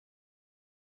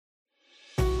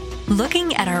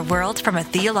Looking at our world from a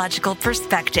theological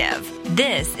perspective.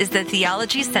 This is the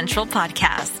Theology Central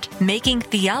Podcast, making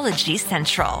theology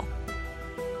central.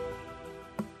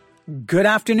 Good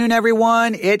afternoon,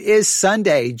 everyone. It is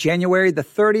Sunday, January the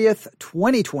 30th,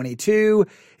 2022.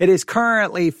 It is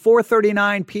currently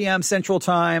 4:39 p.m. Central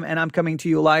Time, and I'm coming to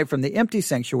you live from the empty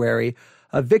sanctuary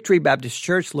of Victory Baptist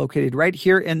Church, located right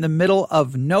here in the middle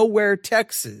of nowhere,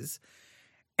 Texas.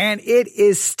 And it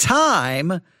is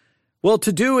time, well,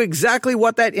 to do exactly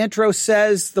what that intro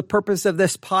says the purpose of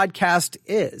this podcast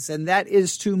is, and that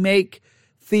is to make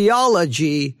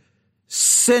theology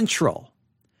central.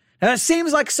 Now, it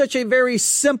seems like such a very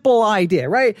simple idea,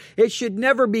 right? It should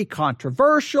never be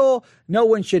controversial. No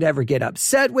one should ever get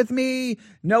upset with me.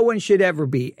 No one should ever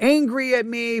be angry at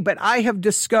me. But I have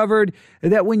discovered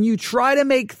that when you try to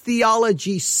make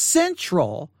theology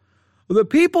central, the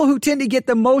people who tend to get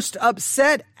the most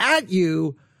upset at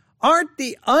you aren't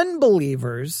the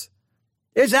unbelievers.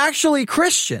 It's actually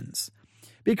Christians.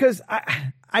 Because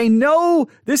I know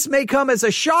this may come as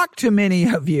a shock to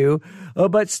many of you,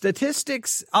 but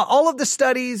statistics, all of the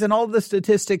studies and all of the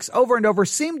statistics over and over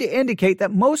seem to indicate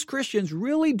that most Christians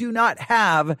really do not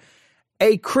have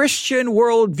a Christian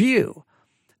worldview.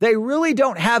 They really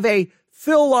don't have a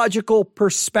theological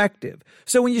perspective.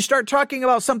 So when you start talking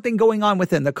about something going on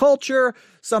within the culture,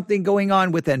 something going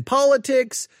on within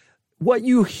politics, what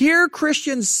you hear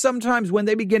Christians sometimes when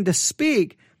they begin to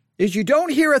speak is you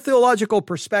don't hear a theological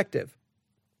perspective.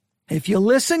 If you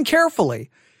listen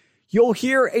carefully, you'll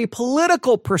hear a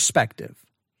political perspective.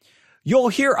 You'll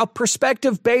hear a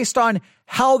perspective based on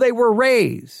how they were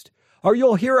raised, or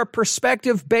you'll hear a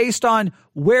perspective based on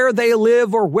where they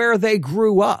live or where they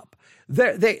grew up.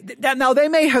 Now, they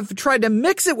may have tried to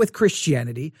mix it with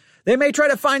Christianity. They may try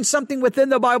to find something within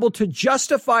the Bible to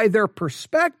justify their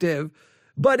perspective,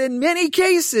 but in many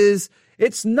cases,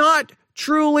 it's not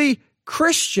truly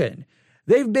Christian.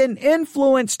 They've been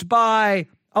influenced by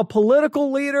a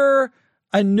political leader,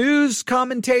 a news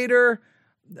commentator,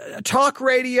 talk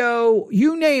radio,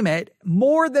 you name it,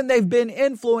 more than they've been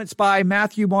influenced by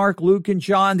Matthew, Mark, Luke, and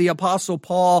John, the Apostle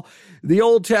Paul, the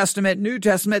Old Testament, New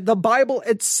Testament, the Bible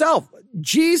itself,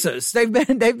 Jesus. They've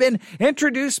been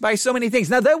introduced by so many things.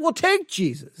 Now, they will take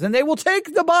Jesus and they will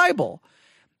take the Bible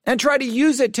and try to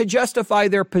use it to justify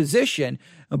their position.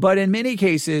 But in many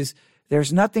cases,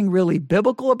 there's nothing really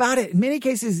biblical about it. In many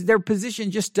cases, their position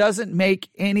just doesn't make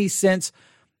any sense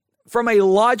from a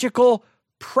logical,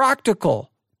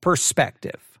 practical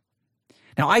perspective.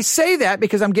 Now, I say that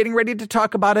because I'm getting ready to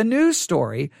talk about a news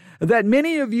story that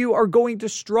many of you are going to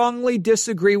strongly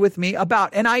disagree with me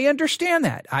about. And I understand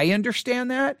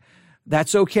that.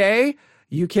 That's okay.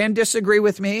 You can disagree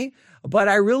with me. But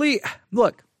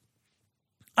look,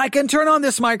 I can turn on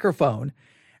this microphone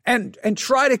and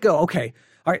try to go, okay,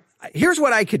 all right, here's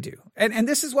what I could do. And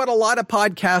this is what a lot of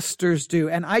podcasters do.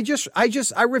 And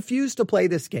I refuse to play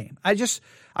this game.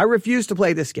 I refuse to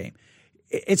play this game.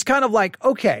 It's kind of like,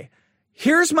 okay,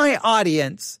 here's my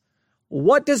audience.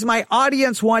 What does my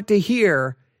audience want to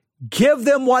hear? Give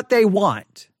them what they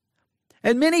want.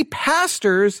 And many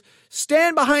pastors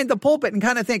stand behind the pulpit and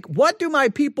kind of think, what do my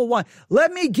people want?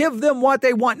 Let me give them what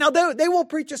they want. Now, they will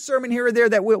preach a sermon here or there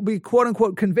that will be quote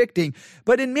unquote convicting.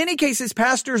 But in many cases,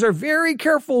 pastors are very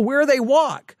careful where they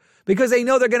walk because they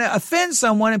know they're going to offend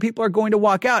someone and people are going to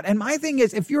walk out. And my thing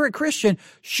is, if you're a Christian,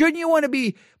 shouldn't you want to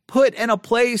be put in a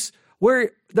place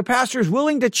where the pastor is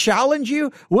willing to challenge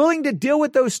you, willing to deal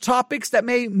with those topics that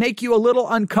may make you a little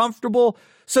uncomfortable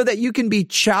so that you can be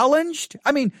challenged?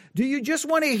 I mean, do you just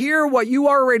want to hear what you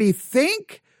already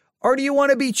think, or do you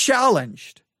want to be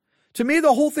challenged? To me,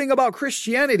 the whole thing about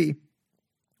Christianity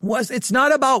was it's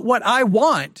not about what I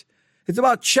want. It's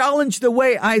about challenge the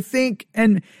way I think,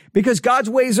 and because God's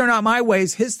ways are not my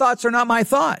ways, his thoughts are not my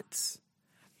thoughts.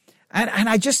 And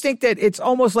I just think that it's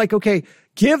almost like, okay,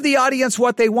 give the audience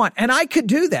what they want. And I could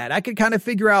do that. I could kind of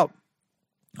figure out,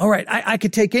 all right, I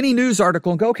could take any news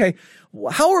article and go, okay,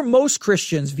 how are most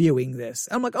Christians viewing this?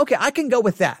 I'm like, okay, I can go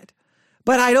with that.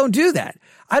 But I don't do that.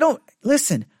 I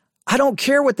don't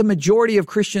care what the majority of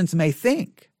Christians may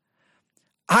think.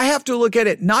 I have to look at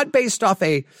it not based off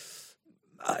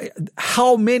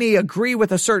how many agree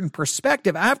with a certain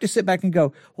perspective. I have to sit back and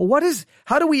go, well,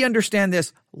 how do we understand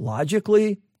this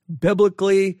logically,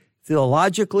 biblically,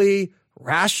 theologically,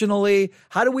 rationally?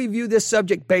 How do we view this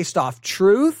subject based off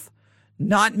truth,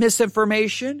 not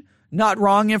misinformation, not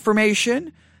wrong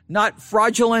information, not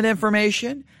fraudulent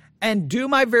information, and do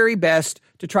my very best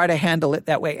to try to handle it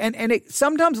that way. And it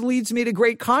sometimes leads me to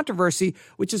great controversy,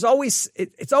 which is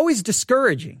it's always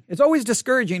discouraging. It's always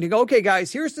discouraging to go, okay,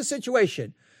 guys, here's the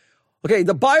situation. Okay,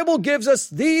 the Bible gives us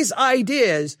these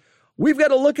ideas. we've got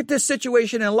to look at this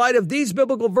situation in light of these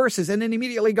biblical verses, and then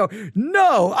immediately go,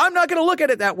 no, I'm not going to look at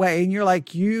it that way. And you're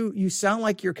like, you sound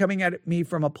like you're coming at me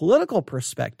from a political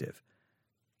perspective.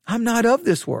 I'm not of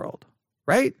this world,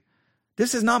 right?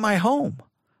 This is not my home.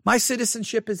 My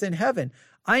citizenship is in heaven.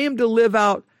 I am to live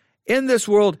out in this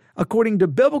world according to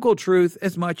biblical truth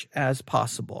as much as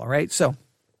possible, all right? So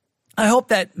I hope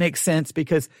that makes sense,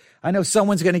 because I know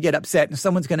someone's going to get upset and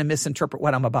someone's going to misinterpret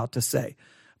what I'm about to say,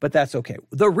 but that's okay.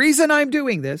 The reason I'm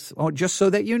doing this, just so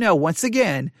that you know, once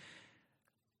again,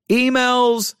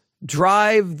 emails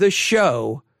drive the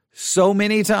show so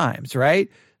many times, right?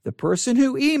 The person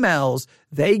who emails,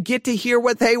 they get to hear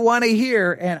what they want to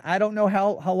hear. And I don't know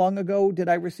how long ago did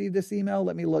I receive this email?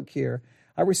 Let me look here.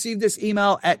 I received this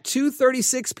email at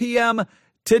 2:36 p.m.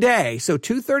 today. So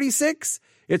 2:36,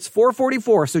 it's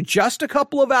 4:44. So just a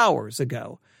couple of hours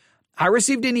ago, I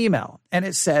received an email, and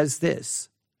it says this: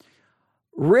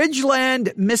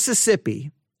 Ridgeland,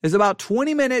 Mississippi is about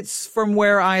 20 minutes from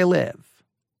where I live.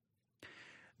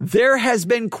 There has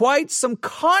been quite some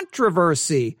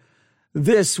controversy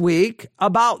this week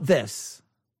about this.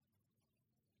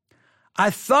 I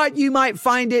thought you might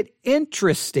find it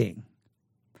interesting.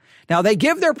 Now, they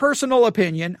give their personal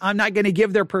opinion. I'm not going to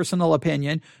give their personal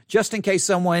opinion just in case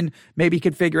someone maybe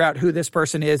could figure out who this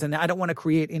person is, and I don't want to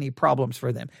create any problems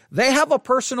for them. They have a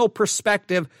personal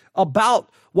perspective about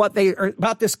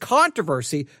about this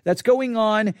controversy that's going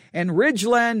on in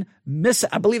Ridgeland,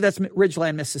 I believe that's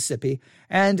Ridgeland, Mississippi.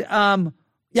 And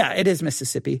yeah, it is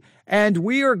Mississippi. And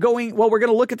we're going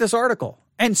to look at this article.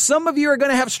 And some of you are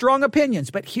going to have strong opinions,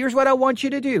 but here's what I want you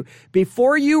to do.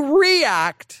 Before you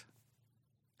react,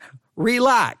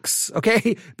 relax,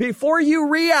 okay? Before you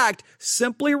react,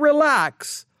 simply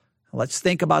relax. Let's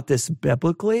think about this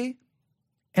biblically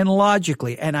and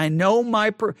logically. And I know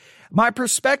my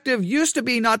perspective used to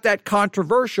be not that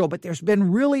controversial, but there's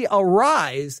been really a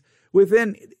rise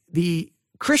within the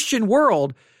Christian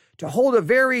world to hold a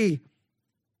very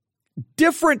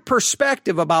different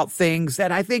perspective about things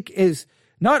that I think is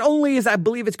not only I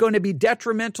believe it's going to be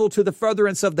detrimental to the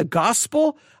furtherance of the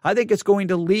gospel, I think it's going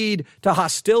to lead to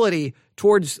hostility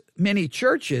towards many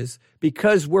churches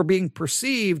because we're being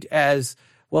perceived as,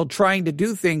 trying to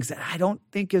do things that I don't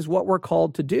think is what we're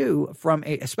called to do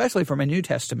especially from a New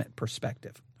Testament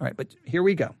perspective. All right, but here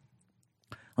we go.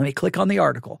 Let me click on the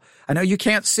article. I know you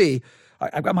can't see.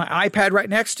 I've got my iPad right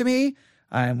next to me.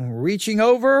 I'm reaching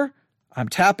over. I'm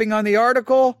tapping on the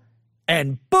article.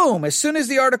 And boom, as soon as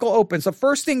the article opens, the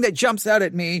first thing that jumps out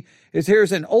at me is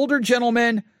here's an older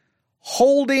gentleman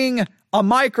holding a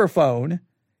microphone.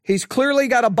 He's clearly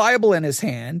got a Bible in his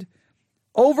hand.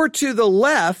 Over to the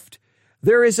left,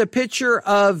 there is a picture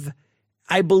of,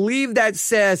 I believe that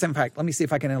says, in fact, let me see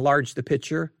if I can enlarge the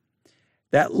picture.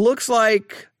 That looks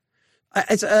like, I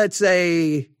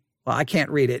can't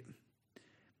read it.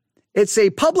 It's a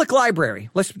public library.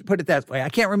 Let's put it that way. I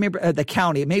can't remember the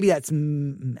county. Maybe that's,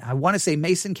 I want to say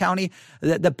Mason County.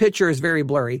 The picture is very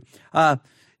blurry. But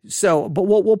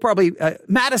we'll probably,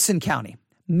 Madison County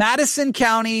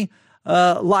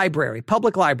library,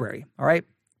 public library. All right.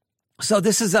 So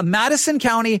this is a Madison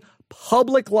County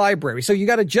public library. So you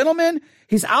got a gentleman,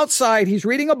 he's outside, he's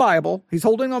reading a Bible, he's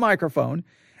holding a microphone.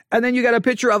 And then you got a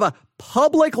picture of a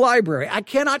public library. I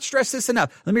cannot stress this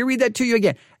enough. Let me read that to you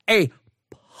again. A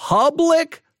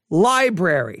public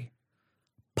library.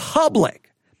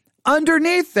 Public.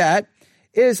 Underneath that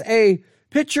is a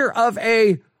picture of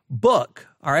a book.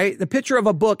 All right. The picture of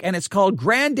a book, and it's called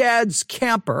Granddad's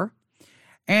Camper.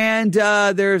 And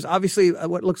there's obviously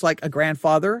what looks like a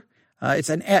grandfather.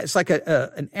 It's like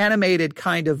an animated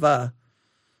kind of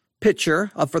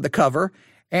picture for the cover.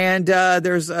 And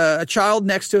there's a child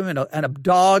next to him and a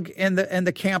dog in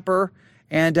the camper.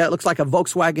 And it looks like a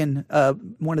Volkswagen,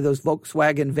 one of those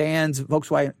Volkswagen vans,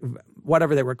 Volkswagen,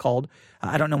 whatever they were called.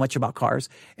 I don't know much about cars.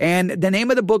 And the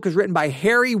name of the book is written by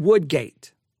Harry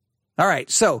Woodgate. All right,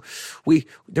 so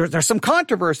there's some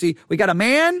controversy. We got a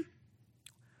man,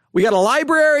 we got a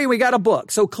library, we got a book.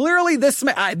 So clearly this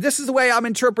is the way I'm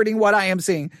interpreting what I am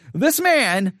seeing. This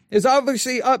man is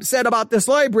obviously upset about this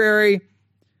library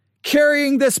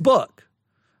carrying this book.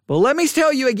 But let me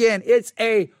tell you again, it's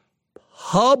a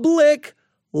public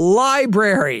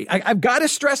library. I've got to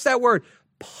stress that word,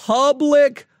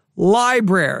 public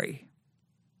library.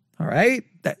 All right.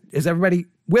 Is everybody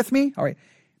with me? All right.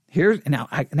 Now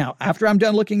after I'm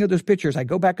done looking at those pictures, I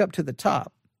go back up to the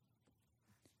top.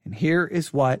 And here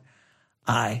is what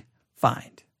I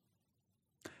find.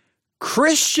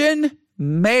 Christian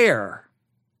mayor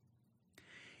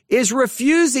is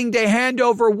refusing to hand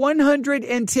over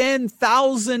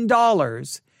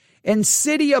 $110,000 and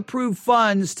city-approved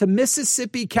funds to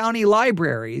Mississippi County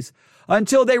libraries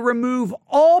until they remove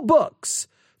all books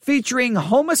featuring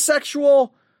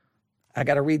homosexual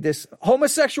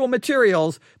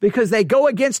materials because they go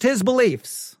against his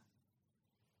beliefs.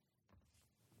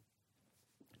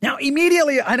 Now,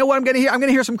 immediately, I know what I'm going to hear. I'm going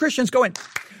to hear some Christians going,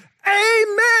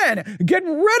 amen, get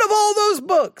rid of all those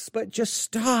books. But just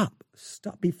stop.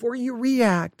 Before you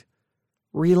react,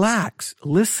 relax.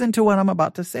 Listen to what I'm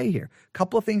about to say here. A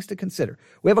couple of things to consider.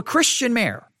 We have a Christian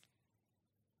mayor.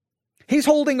 He's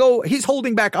holding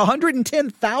back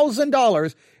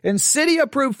 $110,000 in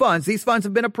city-approved funds. These funds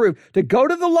have been approved to go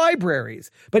to the libraries,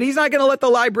 but he's not going to let the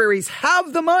libraries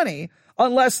have the money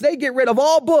unless they get rid of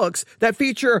all books that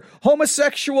feature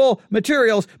homosexual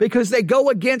materials because they go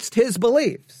against his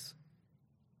beliefs.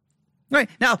 Right.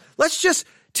 Now, let's just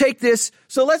take this.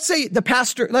 So let's say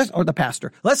let's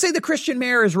say the Christian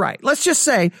mayor is right. Let's just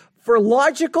say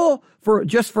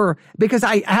because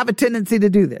I have a tendency to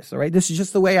do this. All right. This is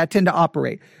just the way I tend to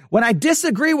operate. When I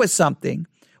disagree with something,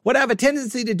 what I have a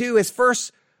tendency to do is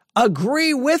first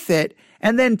agree with it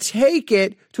and then take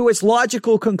it to its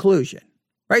logical conclusion.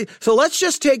 Right? So let's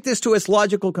just take this to its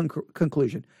logical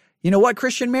conclusion. You know what,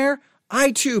 Christian mayor?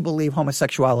 I too believe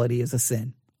homosexuality is a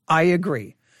sin. I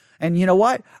agree. And you know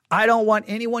what? I don't want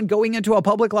anyone going into a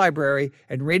public library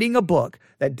and reading a book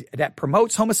that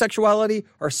promotes homosexuality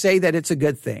or say that it's a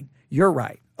good thing. You're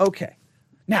right. Okay.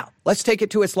 Now, let's take it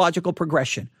to its logical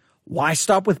progression. Why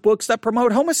stop with books that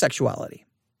promote homosexuality?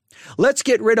 Let's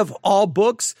get rid of all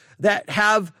books that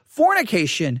have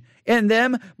fornication in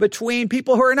them between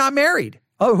people who are not married.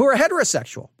 Who are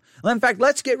heterosexual. In fact,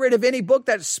 let's get rid of any book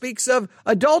that speaks of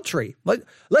adultery.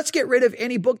 Let's get rid of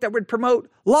any book that would promote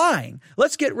lying.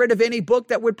 Let's get rid of any book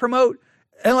that would promote,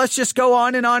 and let's just go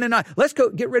on and on and on. Let's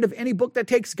get rid of any book that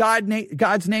takes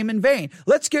God's name in vain.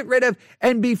 Let's get rid of,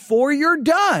 and before you're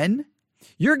done,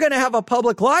 you're going to have a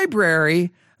public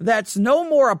library that's no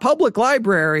more a public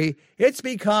library. It's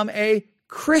become a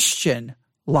Christian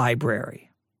library.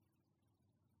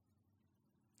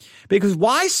 Because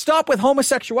why stop with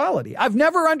homosexuality? I've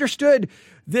never understood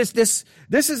this.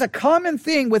 This is a common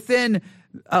thing within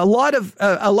a lot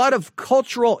of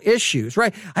cultural issues,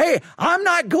 right? Hey, I'm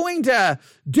not going to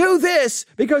do this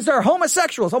because they're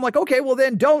homosexuals. I'm like, okay, well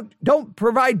then don't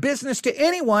provide business to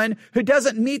anyone who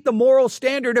doesn't meet the moral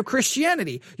standard of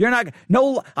Christianity.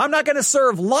 I'm not going to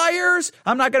serve liars.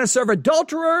 I'm not going to serve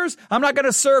adulterers. I'm not going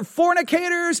to serve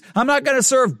fornicators. I'm not going to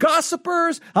serve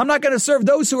gossipers. I'm not going to serve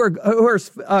those who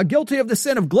are guilty of the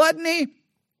sin of gluttony.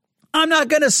 I'm not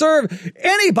going to serve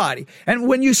anybody. And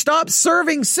when you stop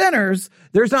serving sinners,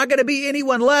 there's not going to be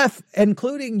anyone left,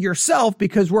 including yourself,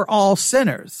 because we're all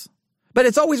sinners. But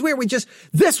it's always weird.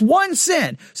 This one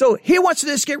sin. So he wants to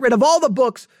just get rid of all the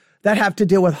books that have to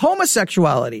deal with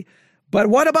homosexuality. But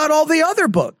what about all the other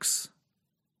books?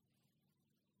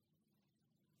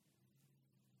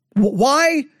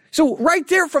 Why? So right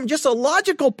there, from just a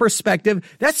logical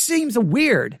perspective, that seems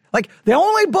weird. Like the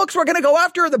only books we're going to go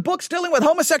after are the books dealing with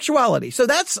homosexuality. So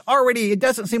it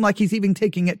doesn't seem like he's even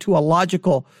taking it to a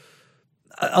logical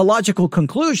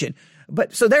conclusion.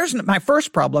 But so there's my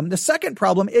first problem. The second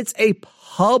problem, it's a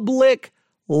public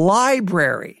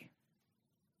library.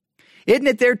 Isn't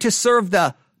it there to serve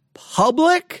the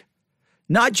public,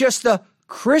 not just the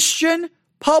Christian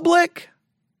public?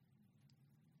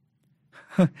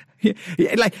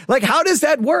 Like how does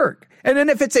that work? And then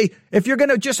if you're going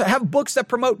to just have books that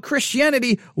promote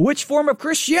Christianity, which form of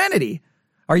Christianity?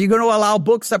 Are you going to allow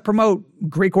books that promote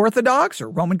Greek Orthodox or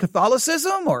Roman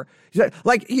Catholicism? Or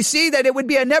like you see that it would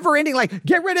be a never ending, like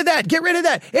get rid of that, get rid of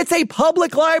that. It's a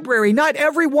public library. Not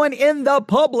everyone in the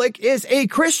public is a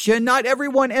Christian. Not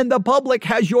everyone in the public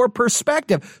has your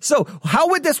perspective. So how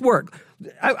would this work?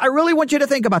 I really want you to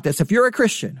think about this. If you're a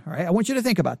Christian, all right, I want you to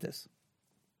think about this.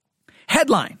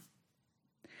 Headline: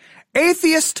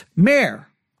 Atheist mayor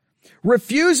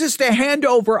refuses to hand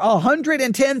over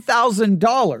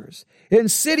 $110,000 in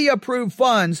city-approved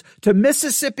funds to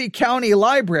Mississippi County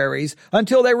libraries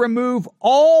until they remove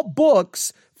all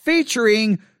books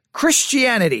featuring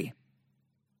Christianity.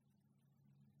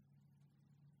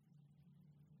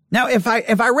 Now, if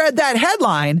I read that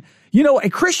headline,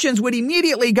 Christians would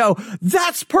immediately go,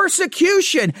 that's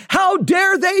persecution. How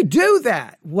dare they do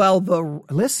that? Well, the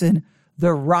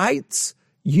rights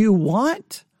you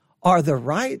want are the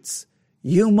rights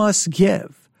you must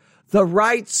give. The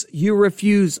rights you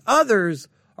refuse others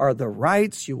are the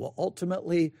rights you will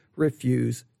ultimately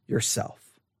refuse yourself.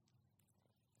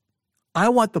 I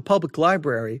want the public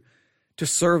library to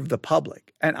serve the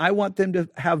public, and I want them to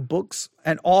have books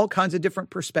and all kinds of different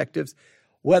perspectives,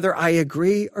 whether I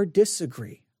agree or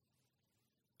disagree.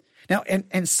 Now,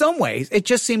 in some ways, it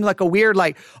just seems like a weird,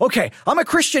 like, okay, I'm a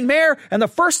Christian mayor, and the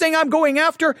first thing I'm going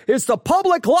after is the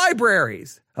public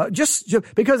libraries. Just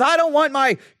because I don't want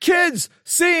my kids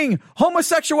seeing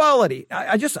homosexuality.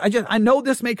 I know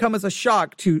this may come as a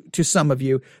shock to some of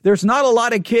you. There's not a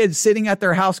lot of kids sitting at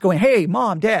their house going, hey,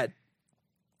 mom, dad,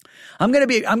 I'm going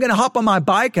to hop on my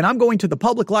bike and I'm going to the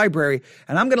public library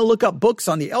and I'm going to look up books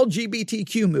on the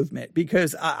LGBTQ movement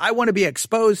because I want to be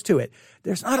exposed to it.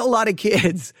 There's not a lot of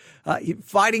kids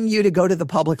fighting you to go to the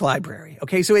public library.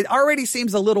 Okay, so it already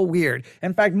seems a little weird.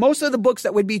 In fact, most of the books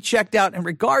that would be checked out in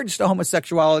regards to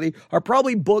homosexuality are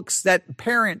probably books that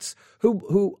parents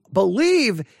who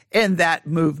believe in that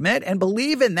movement and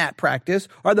believe in that practice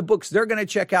are the books they're going to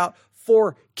check out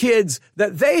for kids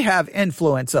that they have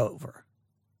influence over.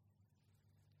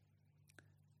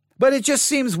 But it just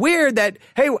seems weird that,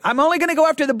 hey, I'm only going to go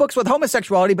after the books with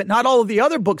homosexuality, but not all of the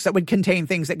other books that would contain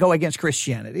things that go against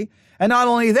Christianity. And not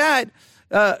only that,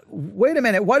 wait a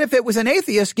minute, what if it was an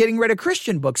atheist getting rid of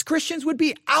Christian books? Christians would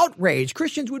be outraged.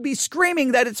 Christians would be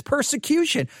screaming that it's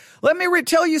persecution. Let me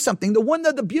tell you something. One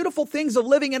of the beautiful things of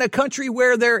living in a country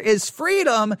where there is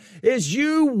freedom is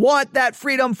you want that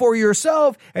freedom for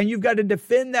yourself, and you've got to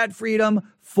defend that freedom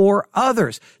for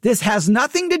others. This has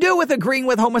nothing to do with agreeing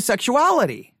with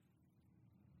homosexuality.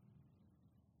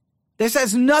 This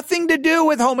has nothing to do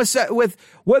with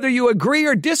whether you agree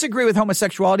or disagree with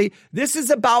homosexuality. This is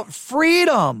about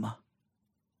freedom.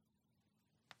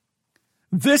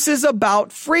 This is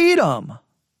about freedom.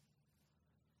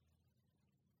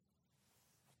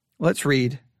 Let's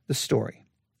read the story.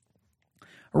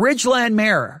 Ridgeland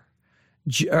Mayor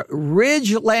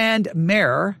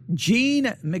Gene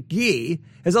McGee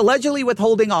is allegedly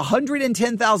withholding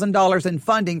 $110,000 in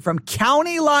funding from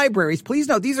county libraries. Please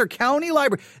note, these are county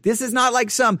libraries. This is not like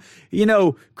some,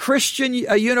 Christian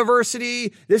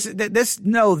university. This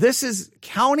is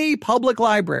county public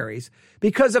libraries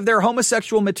because of their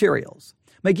homosexual materials.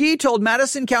 McGee told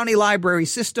Madison County Library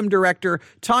System Director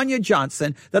Tanya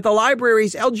Johnson that the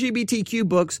library's LGBTQ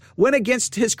books went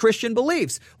against his Christian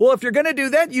beliefs. Well, if you're going to do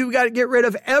that, you've got to get rid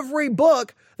of every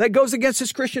book that goes against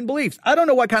his Christian beliefs. I don't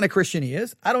know what kind of Christian he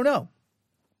is. I don't know.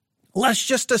 Let's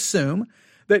just assume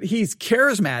that he's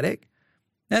charismatic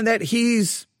and that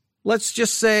he's, let's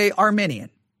just say,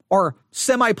 Arminian or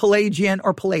semi-Pelagian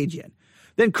or Pelagian.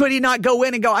 Then could he not go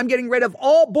in and go, I'm getting rid of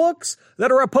all books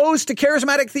that are opposed to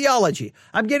charismatic theology.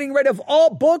 I'm getting rid of all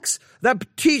books that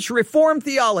teach Reformed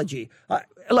theology.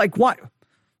 Like what?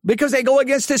 Because they go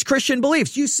against his Christian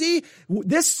beliefs. You see,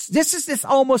 this is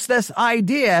almost this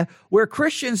idea where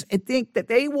Christians think that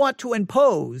they want to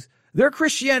impose their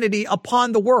Christianity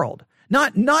upon the world.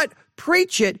 Not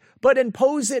preach it, but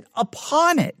impose it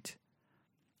upon it.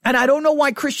 And I don't know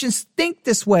why Christians think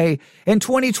this way in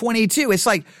 2022. It's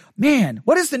like, man,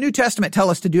 what does the New Testament tell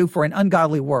us to do for an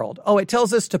ungodly world? Oh, it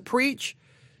tells us to preach,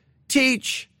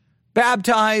 teach,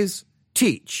 baptize,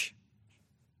 teach.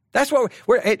 That's what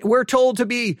we're told to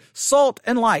be salt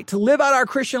and light, to live out our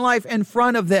Christian life in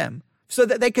front of them so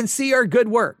that they can see our good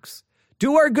works.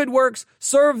 Do our good works,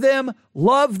 serve them,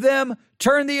 love them,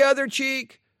 turn the other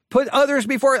cheek. Put others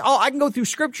before. Oh, I can go through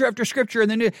scripture after scripture. And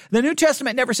the New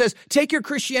Testament never says, take your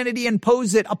Christianity and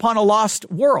impose it upon a lost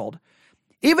world.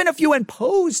 Even if you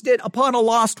imposed it upon a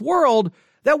lost world,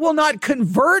 that will not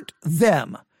convert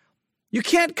them. You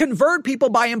can't convert people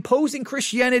by imposing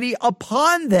Christianity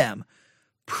upon them.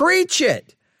 Preach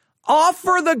it.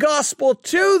 Offer the gospel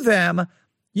to them.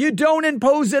 You don't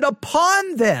impose it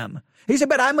upon them. He said,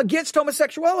 but I'm against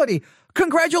homosexuality.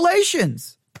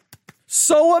 Congratulations.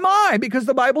 So am I, because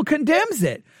the Bible condemns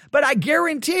it. But I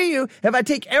guarantee you, if I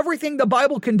take everything the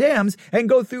Bible condemns and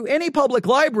go through any public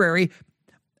library,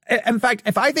 in fact,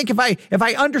 if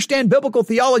I understand biblical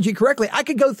theology correctly, I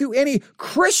could go through any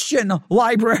Christian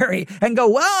library and go,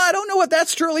 well, I don't know if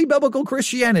that's truly biblical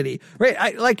Christianity,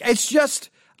 right?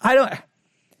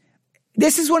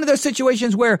 This is one of those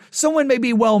situations where someone may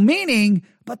be well-meaning,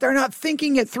 but they're not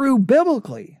thinking it through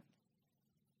biblically.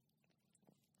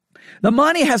 The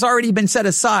money has already been set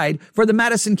aside for the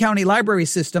Madison County Library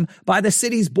System by the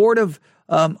city's board of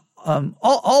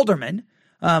aldermen.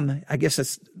 I guess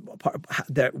that's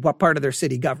what part of their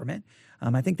city government.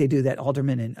 I think they do that,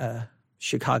 aldermen in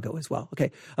Chicago as well.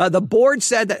 Okay. The board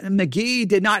said that McGee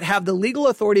did not have the legal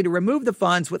authority to remove the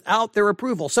funds without their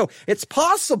approval. So it's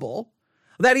possible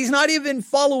that he's not even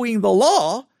following the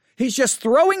law. He's just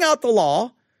throwing out the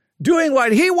law, doing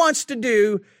what he wants to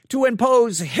do to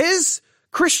impose his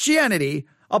Christianity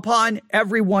upon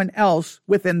everyone else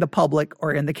within the public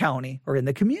or in the county or in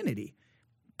the community.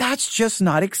 That's just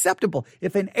not acceptable.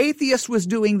 If an atheist was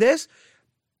doing this,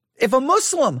 if a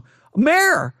Muslim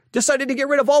mayor decided to get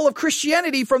rid of all of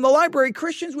Christianity from the library,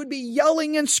 Christians would be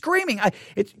yelling and screaming.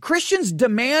 Christians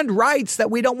demand rights that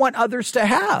we don't want others to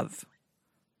have.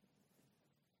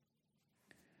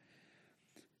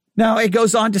 Now, it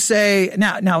goes on to say,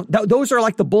 those are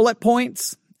like the bullet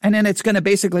points, and then it's going to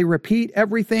basically repeat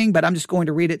everything, but I'm just going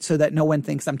to read it so that no one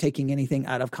thinks I'm taking anything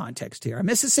out of context here. A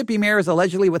Mississippi mayor is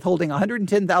allegedly withholding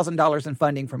 $110,000 in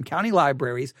funding from county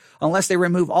libraries unless they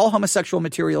remove all homosexual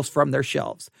materials from their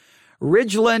shelves.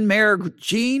 Ridgeland Mayor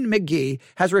Gene McGee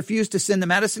has refused to send the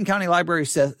Madison County Library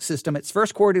System its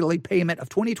first quarterly payment of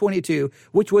 2022,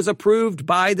 which was approved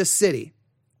by the city.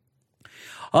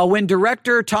 When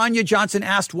Director Tanya Johnson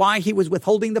asked why he was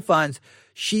withholding the funds,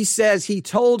 she says he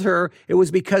told her it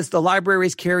was because the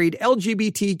libraries carried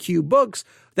LGBTQ books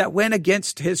that went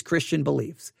against his Christian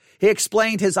beliefs. He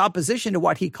explained his opposition to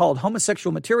what he called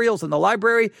homosexual materials in the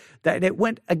library, that it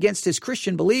went against his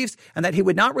Christian beliefs, and that he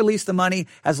would not release the money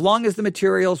as long as the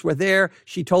materials were there,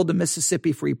 she told the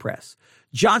Mississippi Free Press.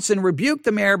 Johnson rebuked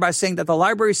the mayor by saying that the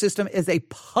library system is a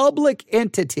public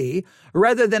entity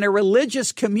rather than a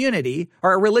religious community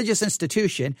or a religious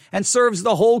institution and serves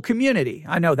the whole community.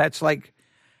 I know that's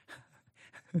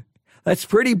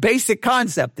pretty basic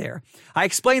concept there. I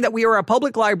explained that we are a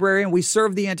public library and we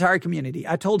serve the entire community.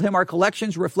 I told him our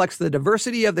collections reflects the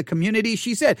diversity of the community.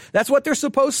 She said, that's what they're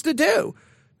supposed to do.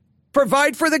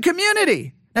 Provide for the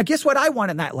community. Now, guess what I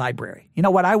want in that library? You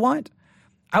know what I want?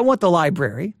 I want the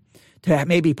library to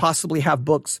maybe possibly have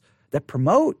books that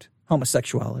promote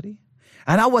homosexuality.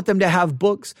 And I want them to have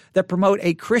books that promote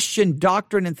a Christian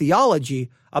doctrine and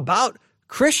theology about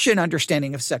Christian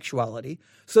understanding of sexuality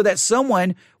so that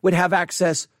someone would have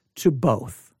access to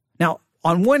both. Now,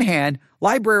 on one hand,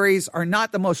 libraries are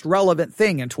not the most relevant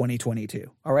thing in 2022,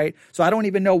 all right? So I don't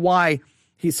even know why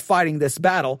he's fighting this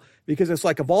battle, because it's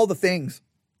like, of all the things,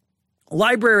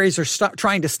 libraries are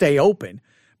trying to stay open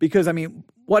because,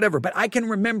 whatever. But I can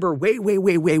remember way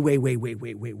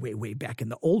back in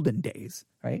the olden days,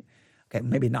 right? Okay,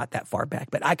 maybe not that far back,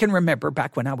 but I can remember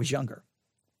back when I was younger.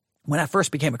 When I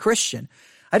first became a Christian,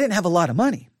 I didn't have a lot of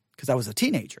money because I was a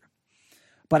teenager,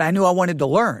 but I knew I wanted to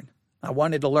learn. I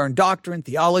wanted to learn doctrine,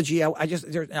 theology.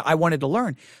 I wanted to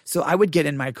learn. So I would get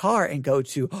in my car and go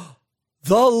to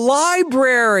the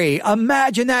library.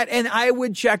 Imagine that. And I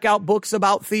would check out books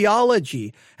about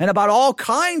theology and about all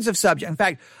kinds of subjects. In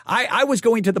fact, I was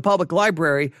going to the public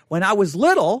library when I was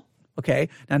little. Okay.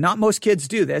 Now, not most kids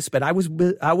do this, but I was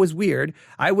weird.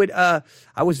 I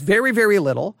was very, very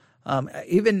little.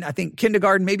 Even I think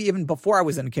kindergarten, maybe even before I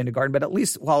was in kindergarten, but at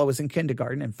least while I was in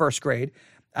kindergarten in first grade,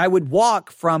 I would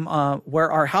walk from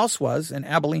where our house was in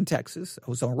Abilene, Texas. It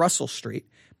was on Russell Street.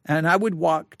 And I would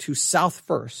walk to South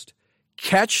First,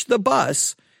 catch the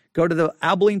bus, go to the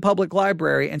Abilene Public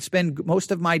Library, and spend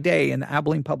most of my day in the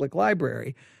Abilene Public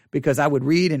Library because I would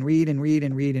read and read and read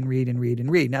and read and read and read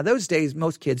and read. Now, those days,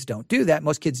 most kids don't do that.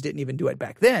 Most kids didn't even do it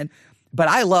back then. But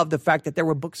I love the fact that there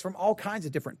were books from all kinds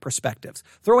of different perspectives,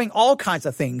 throwing all kinds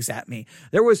of things at me.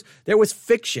 There was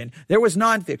fiction. There was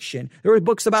nonfiction. There were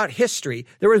books about history.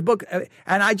 There was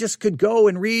and I just could go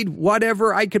and read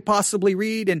whatever I could possibly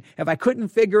read. And if I couldn't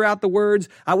figure out the words,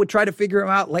 I would try to figure them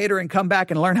out later and come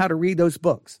back and learn how to read those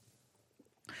books.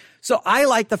 So I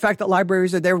like the fact that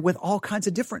libraries are there with all kinds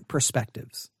of different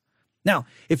perspectives. Now,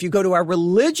 if you go to a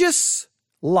religious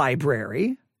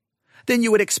library, then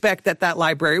you would expect that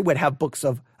library would have books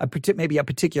of maybe a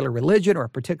particular religion or a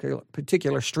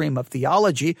particular stream of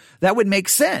theology. That would make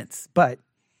sense. But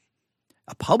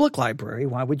a public library,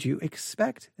 why would you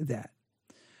expect that?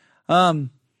 So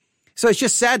it's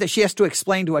just sad that she has to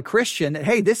explain to a Christian that,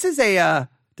 hey, this is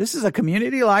a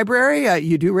community library.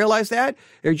 You do realize that?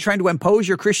 Are you trying to impose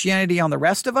your Christianity on the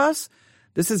rest of us?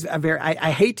 This is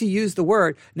I hate to use the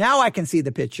word. Now I can see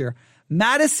the picture.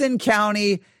 Madison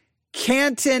County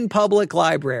Canton Public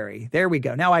Library. There we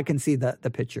go. Now I can see the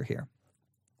picture here.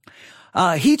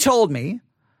 He told me,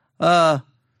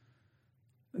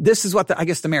 this is what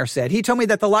the mayor said. He told me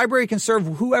that the library can serve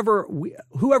whoever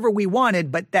we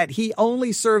wanted, but that he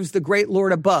only serves the great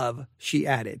Lord above, she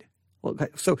added. Okay,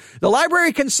 so the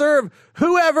library can serve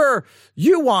whoever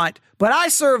you want, but I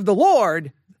serve the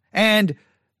Lord, and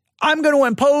I'm going to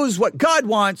impose what God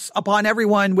wants upon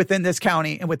everyone within this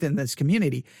county and within this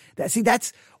community.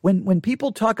 That's when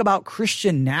people talk about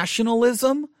Christian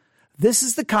nationalism, this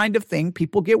is the kind of thing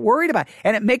people get worried about.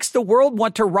 And it makes the world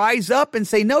want to rise up and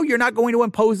say, no, you're not going to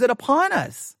impose it upon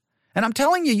us. And I'm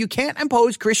telling you, you can't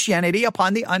impose Christianity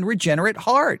upon the unregenerate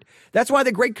heart. That's why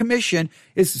the Great Commission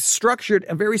is structured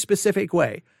a very specific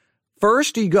way.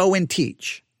 First, you go and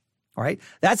teach. All right.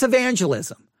 That's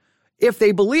evangelism. If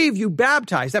they believe, you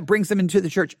baptize. That brings them into the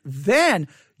church. Then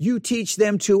you teach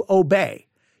them to obey.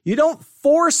 You don't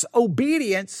force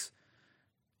obedience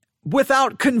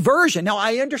without conversion. Now,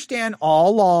 I understand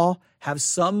all law has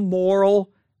some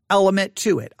moral element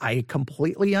to it. I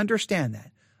completely understand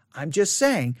that. I'm just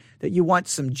saying that you want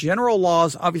some general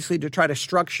laws, obviously, to try to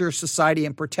structure society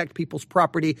and protect people's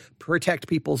property, protect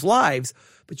people's lives,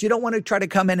 but you don't want to try to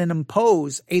come in and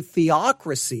impose a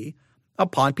theocracy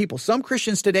upon people. Some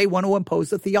Christians today want to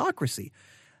impose a theocracy.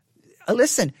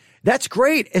 Listen, that's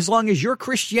great as long as your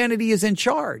Christianity is in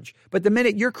charge. But the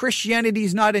minute your Christianity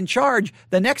is not in charge,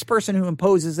 the next person who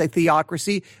imposes a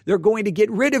theocracy, they're going to get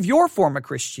rid of your form of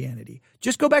Christianity.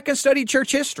 Just go back and study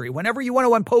church history. Whenever you want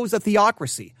to impose a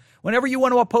theocracy, whenever you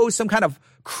want to oppose some kind of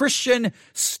Christian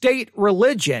state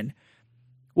religion,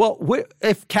 well,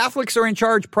 if Catholics are in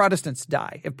charge, Protestants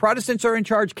die. If Protestants are in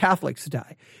charge, Catholics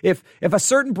die. If a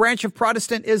certain branch of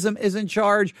Protestantism is in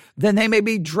charge, then they may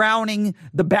be drowning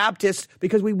the Baptists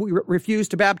because we refuse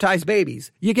to baptize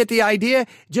babies. You get the idea?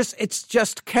 It's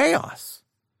just chaos.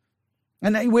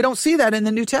 And we don't see that in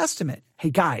the New Testament. Hey,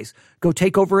 guys, go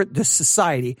take over this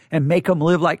society and make them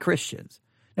live like Christians.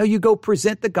 No, you go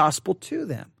present the gospel to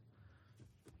them.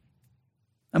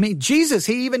 I mean, Jesus,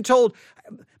 he even told,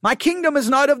 my kingdom is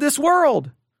not of this world.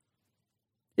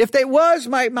 If they was,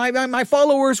 my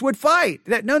followers would fight.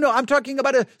 No, I'm talking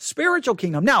about a spiritual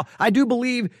kingdom. Now, I do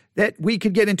believe that we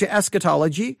could get into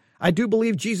eschatology. I do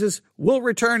believe Jesus will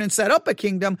return and set up a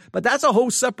kingdom, but that's a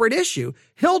whole separate issue.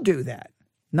 He'll do that,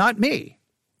 not me.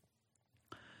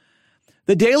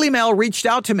 The Daily Mail reached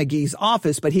out to McGee's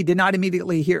office, but he did not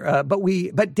immediately hear. But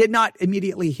did not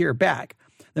immediately hear back.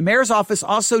 The mayor's office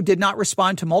also did not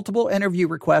respond to multiple interview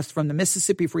requests from the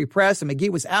Mississippi Free Press, and McGee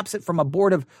was absent from a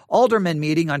Board of Aldermen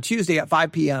meeting on Tuesday at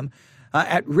 5 p.m.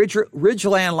 At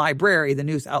Ridgeland Library, the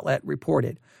news outlet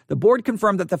reported. The board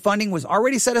confirmed that the funding was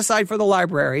already set aside for the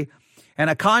library and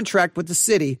a contract with the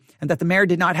city, and that the mayor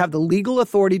did not have the legal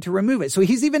authority to remove it. So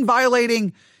he's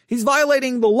violating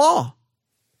the law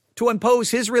to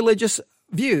impose his religious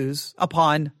views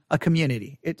upon a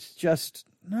community. It's just,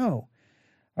 no.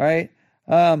 All right.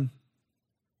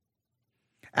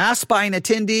 Asked by an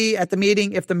attendee at the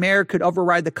meeting if the mayor could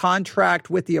override the contract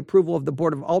with the approval of the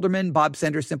Board of Aldermen, Bob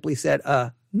Sanders simply said,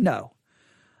 no.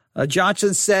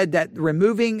 Johnson said that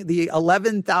removing the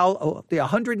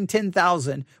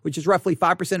 $110,000, which is roughly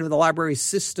 5% of the library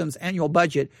system's annual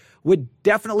budget, would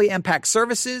definitely impact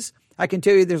services. I can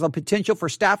tell you there's a potential for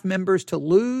staff members to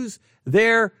lose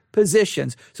their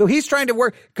positions. So he's trying to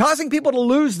work, causing people to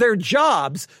lose their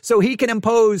jobs so he can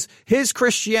impose his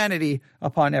Christianity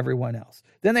upon everyone else.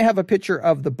 Then they have a picture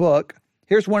of the book.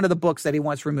 Here's one of the books that he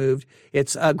wants removed.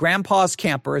 It's Grandpa's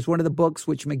Camper is one of the books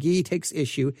which McGee takes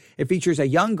issue. It features a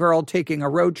young girl taking a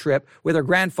road trip with her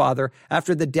grandfather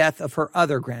after the death of her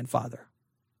other grandfather.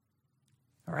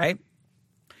 All right.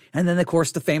 And then, of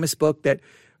course, the famous book that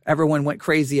everyone went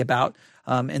crazy about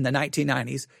in the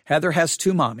 1990s, Heather Has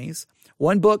Two Mommies.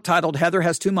 One book titled Heather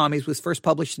Has Two Mommies was first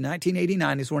published in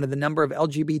 1989 as one of the number of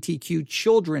LGBTQ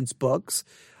children's books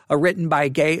written by a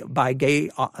gay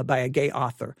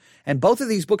author. And both of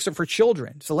these books are for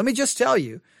children. So let me just tell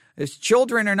you, these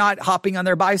children are not hopping on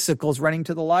their bicycles, running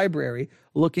to the library,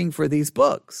 looking for these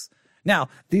books. Now,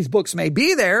 these books may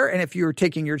be there, and if you're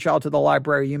taking your child to the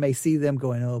library, you may see them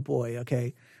going, oh boy,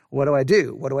 okay, what do I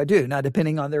do? What do I do? Now,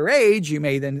 depending on their age, you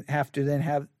may then have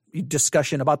have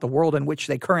discussion about the world in which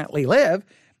they currently live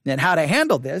and how to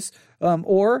handle this. I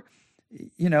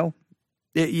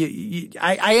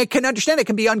can understand it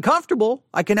can be uncomfortable.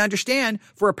 I can understand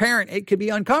for a parent, it could be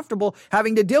uncomfortable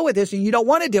having to deal with this, and you don't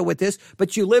want to deal with this,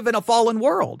 but you live in a fallen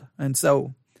world. And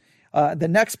so the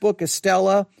next book is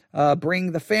Stella,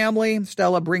 Bring the Family.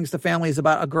 Stella Brings the Family is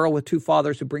about a girl with two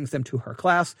fathers who brings them to her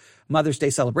class. Mother's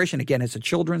Day celebration. Again, it's a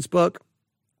children's book.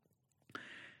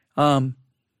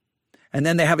 And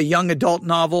then they have a young adult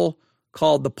novel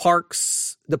called The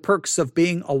Perks of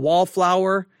Being a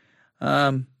Wallflower.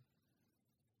 And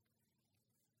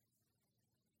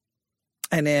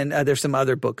then there's some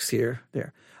other books here.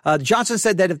 Johnson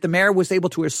said that if the mayor was able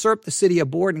to usurp the city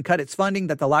board and cut its funding,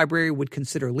 that the library would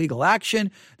consider legal action.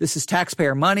 This is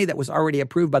taxpayer money that was already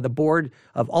approved by the Board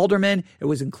of Aldermen. It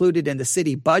was included in the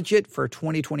city budget for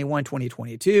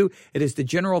 2021-2022. It is the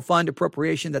general fund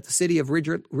appropriation that the city of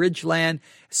Ridgeland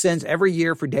sends every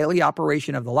year for daily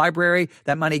operation of the library.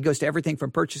 That money goes to everything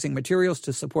from purchasing materials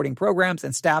to supporting programs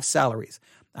and staff salaries.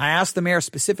 I asked the mayor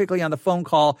specifically on the phone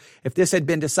call if this had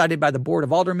been decided by the Board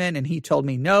of Aldermen, and he told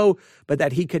me no, but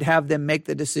that he could have them make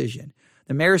the decision.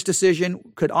 The mayor's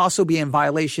decision could also be in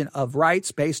violation of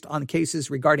rights based on cases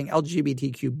regarding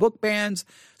LGBTQ book bans,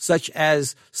 such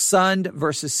as Sund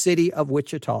versus City of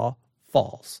Wichita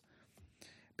Falls,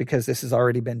 because this has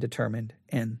already been determined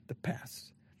in the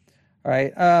past. All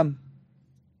right.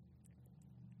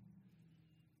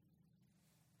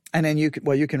 And then you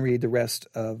can read the rest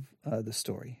of the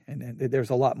story. And there's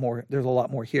a lot more. There's a lot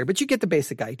more here, but you get the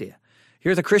basic idea.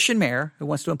 Here's a Christian mayor who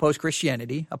wants to impose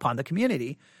Christianity upon the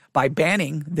community by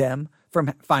banning them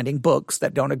from finding books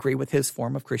that don't agree with his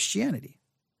form of Christianity.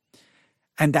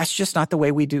 And that's just not the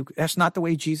way we do. That's not the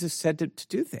way Jesus said to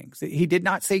do things. He did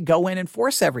not say go in and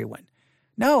force everyone.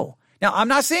 No. Now, I'm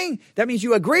not saying that means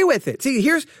you agree with it. See,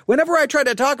 whenever I try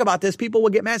to talk about this, people will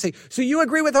get mad and say, so you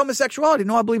agree with homosexuality?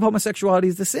 No, I believe homosexuality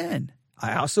is the sin.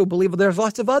 I also believe there's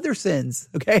lots of other sins.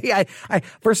 Okay.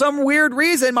 For some weird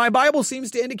reason, my Bible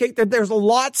seems to indicate that there's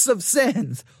lots of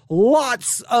sins,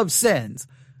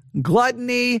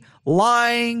 gluttony,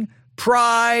 lying,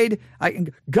 pride,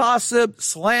 gossip,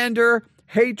 slander,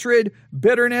 hatred,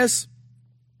 bitterness,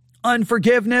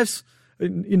 unforgiveness,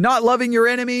 not loving your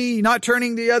enemy, not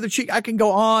turning the other cheek. I can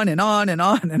go on and on and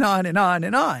on and on and on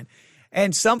and on.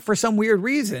 And for some weird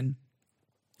reason,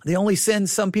 the only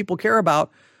sins some people care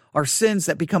about are sins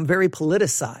that become very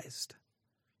politicized.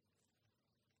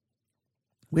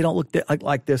 We don't look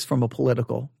like this from a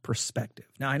political perspective.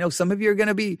 Now, I know some of you are going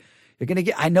to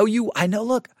get,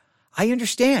 look, I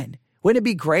understand. Wouldn't it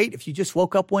be great if you just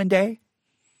woke up one day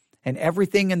and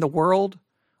everything in the world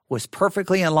was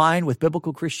perfectly in line with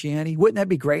biblical Christianity? Wouldn't that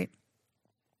be great?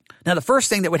 Now, the first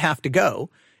thing that would have to go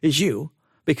is you,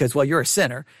 because, well, you're a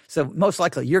sinner. So most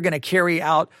likely you're going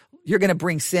to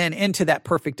bring sin into that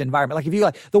perfect environment. Like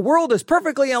if the world is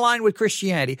perfectly in line with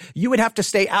Christianity, you would have to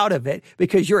stay out of it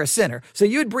because you're a sinner. So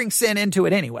you would bring sin into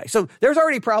it anyway. So there's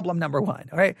already problem number one.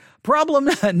 All right. Problem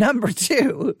number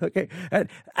two. Okay.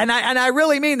 And I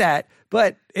really mean that,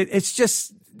 but it's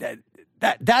just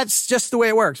that's just the way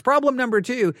it works. Problem number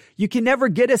two, you can never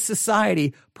get a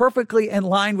society perfectly in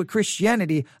line with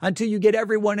Christianity until you get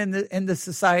everyone in the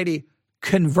society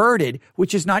converted,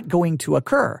 which is not going to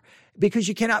occur because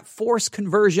you cannot force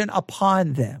conversion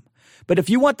upon them. But if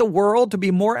you want the world to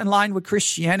be more in line with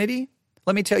Christianity,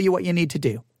 let me tell you what you need to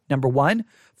do. Number one,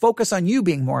 focus on you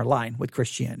being more in line with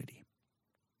Christianity.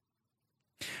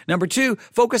 Number two,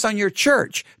 focus on your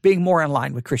church being more in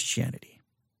line with Christianity.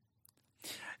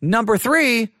 Number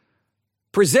three,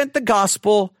 present the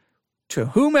gospel to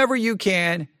whomever you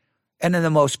can and in the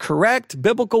most correct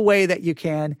biblical way that you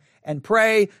can and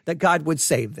pray that God would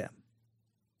save them.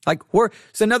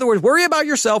 So in other words, worry about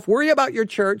yourself, worry about your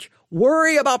church,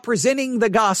 worry about presenting the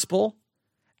gospel,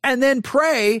 and then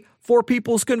pray for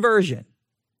people's conversion.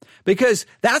 Because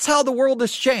that's how the world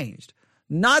has changed.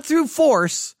 Not through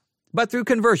force, but through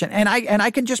conversion. And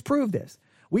I can just prove this.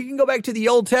 We can go back to the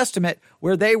Old Testament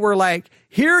where they were like,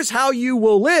 here's how you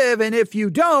will live, and if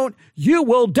you don't, you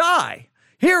will die.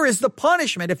 Here is the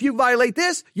punishment. If you violate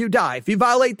this, you die. If you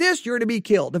violate this, you're to be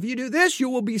killed. If you do this, you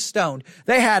will be stoned.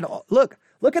 They had, look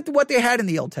at what they had in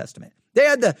the Old Testament. They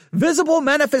had the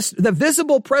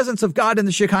visible presence of God in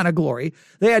the Shekinah glory.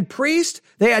 They had priests.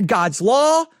 They had God's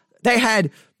law. They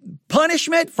had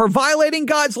punishment for violating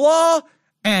God's law.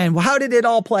 And how did it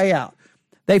all play out?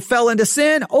 They fell into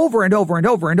sin over and over and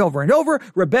over and over and over,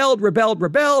 rebelled,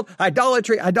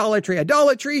 idolatry,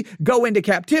 go into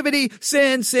captivity,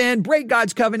 sin, break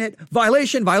God's covenant,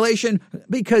 violation,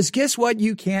 because guess what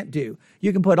you can't do?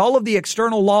 You can put all of the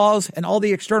external laws and all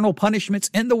the external punishments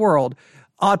in the world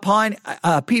upon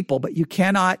people, but you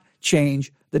cannot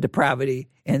change the depravity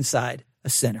inside a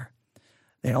sinner.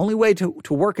 The only way to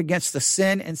work against the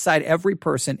sin inside every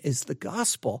person is the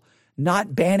gospel,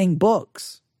 not banning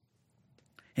books.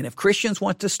 And if Christians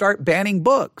want to start banning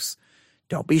books,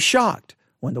 don't be shocked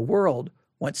when the world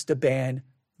wants to ban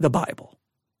the Bible.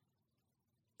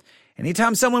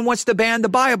 Anytime someone wants to ban the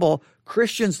Bible,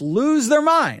 Christians lose their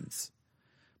minds.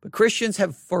 But Christians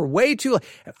have for way too long,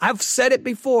 I've said it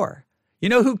before. You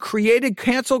know who created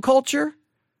cancel culture?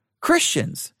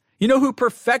 Christians. You know who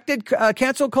perfected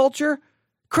cancel culture?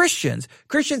 Christians.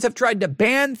 Christians have tried to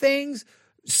ban things,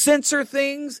 censor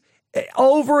things,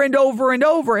 over and over and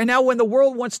over. And now when the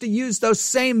world wants to use those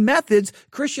same methods,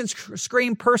 Christians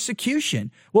scream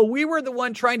persecution. Well, we were the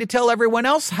one trying to tell everyone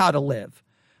else how to live.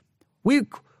 We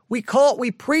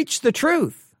preach the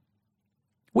truth.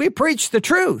 We preach the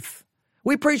truth.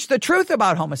 We preach the truth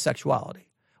about homosexuality.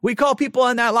 We call people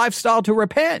in that lifestyle to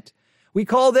repent. We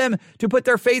call them to put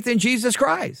their faith in Jesus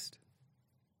Christ.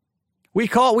 We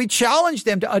challenge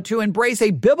them to embrace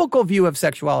a biblical view of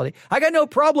sexuality. I got no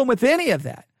problem with any of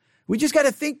that. We just got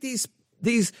to think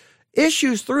these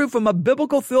issues through from a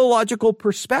biblical theological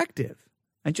perspective.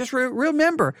 And just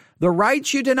remember, the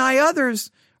rights you deny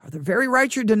others are the very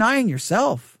rights you're denying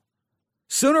yourself.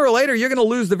 Sooner or later, you're going to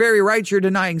lose the very rights you're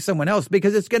denying someone else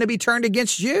because it's going to be turned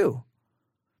against you.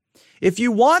 If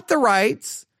you want the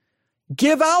rights,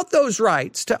 Give out those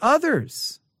rights to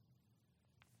others.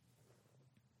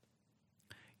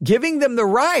 Giving them the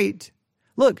right.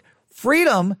 Look,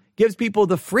 freedom gives people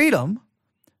the freedom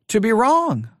to be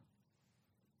wrong.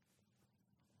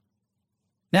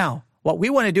 Now, what we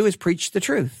want to do is preach the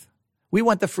truth. We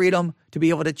want the freedom to be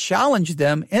able to challenge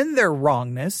them in their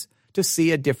wrongness to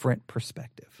see a different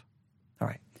perspective. All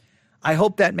right. I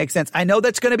hope that makes sense. I know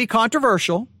that's going to be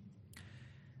controversial,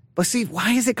 but see,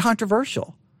 why is it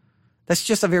controversial? That's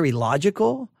just a very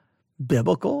logical,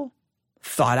 biblical,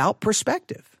 thought-out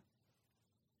perspective.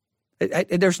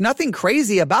 There's nothing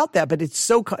crazy about that, but it's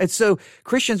so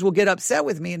Christians will get upset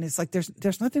with me, and it's like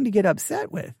there's nothing to get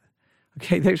upset with.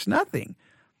 Okay, there's nothing.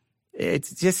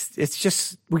 It's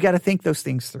just we got to think those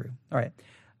things through. All right,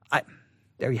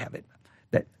 there you have it.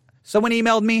 That someone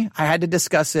emailed me, I had to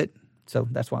discuss it, so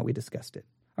that's why we discussed it.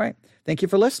 All right, thank you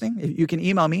for listening. You can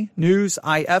email me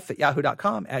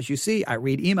newsif@yahoo.com. As you see, I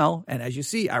read email, and as you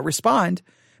see, I respond.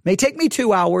 May take me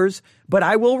 2 hours, but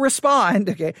I will respond.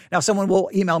 Okay. Now someone will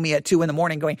email me at 2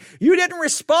 a.m. going, you didn't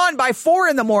respond by 4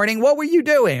 a.m. What were you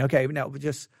doing? Okay. No,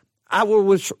 I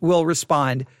will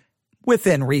respond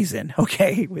within reason.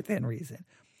 Okay. Within reason.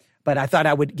 But I thought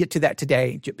I would get to that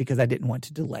today because I didn't want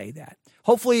to delay that.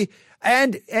 Hopefully,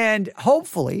 and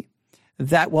hopefully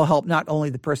that will help not only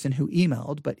the person who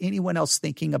emailed, but anyone else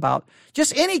thinking about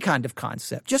just any kind of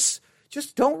concept. Just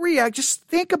don't react. Just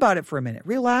think about it for a minute.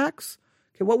 Relax.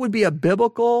 What would be a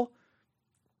biblical,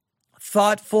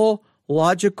 thoughtful,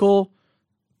 logical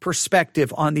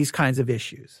perspective on these kinds of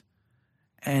issues?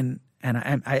 And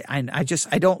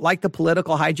I don't like the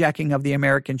political hijacking of the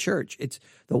American church. It's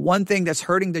the one thing that's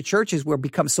hurting the church is we're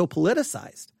become so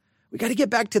politicized. We got to get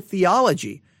back to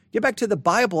theology, get back to the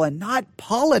Bible, and not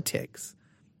politics.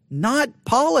 Not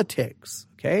politics.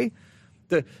 Okay.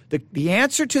 The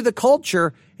answer to the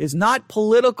culture is not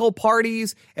political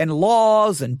parties and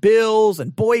laws and bills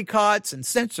and boycotts and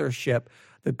censorship.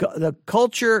 The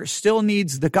culture still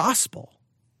needs the gospel.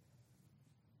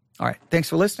 All right. Thanks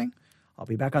for listening. I'll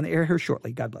be back on the air here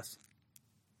shortly. God bless.